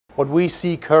What we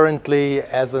see currently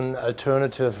as an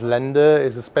alternative lender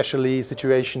is especially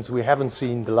situations we haven't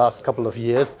seen the last couple of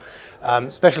years.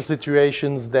 Special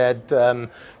situations that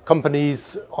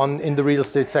companies in the real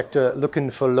estate sector looking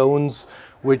for loans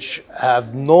which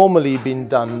have normally been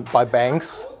done by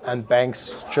banks, and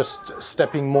banks just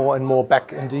stepping more and more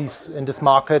back in this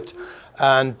market.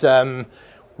 And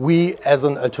we, as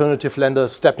an alternative lender,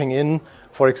 stepping in,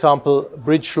 for example,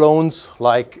 bridge loans,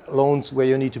 like loans where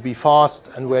you need to be fast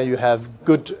and where you have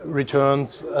good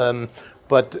returns,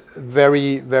 but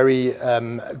very, very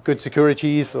good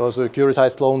securities or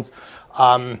securitized loans,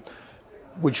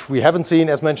 which we haven't seen,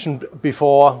 as mentioned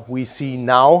before, we see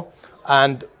now.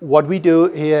 And what we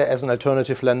do here as an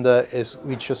alternative lender is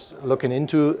we just looking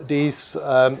into these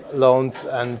loans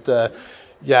and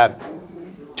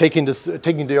taking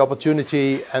the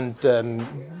opportunity and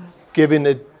giving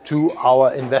it to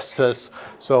our investors.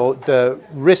 So the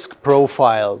risk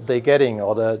profile they're getting,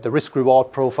 or the risk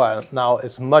reward profile now,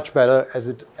 is much better as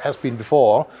it has been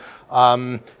before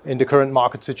in the current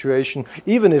market situation.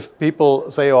 Even if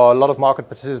people say, or a lot of market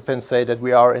participants say, that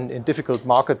we are in a difficult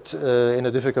market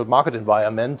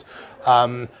environment,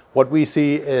 what we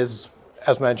see is,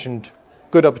 as mentioned,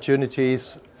 good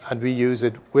opportunities, and we use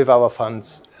it with our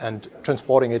funds and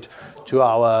transporting it to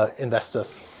our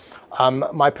investors.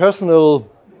 My personal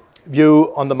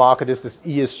view on the market is this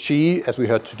ESG, as we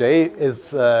heard today,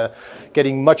 is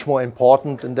getting much more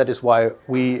important, and that is why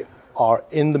we are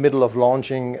in the middle of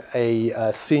launching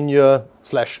a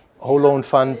senior/whole loan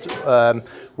fund,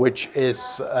 which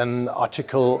is an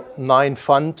Article 9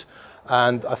 fund,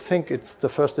 and I think it's the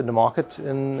first in the market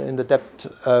in the debt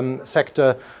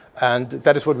sector. And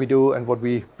that is what we do and what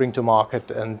we bring to market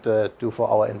and do for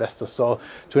our investors. So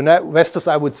to investors,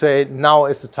 I would say now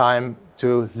is the time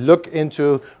to look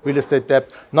into real estate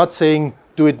debt. Not saying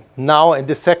do it now in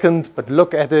this second, but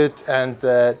look at it and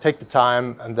take the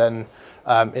time and then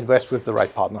invest with the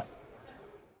right partner.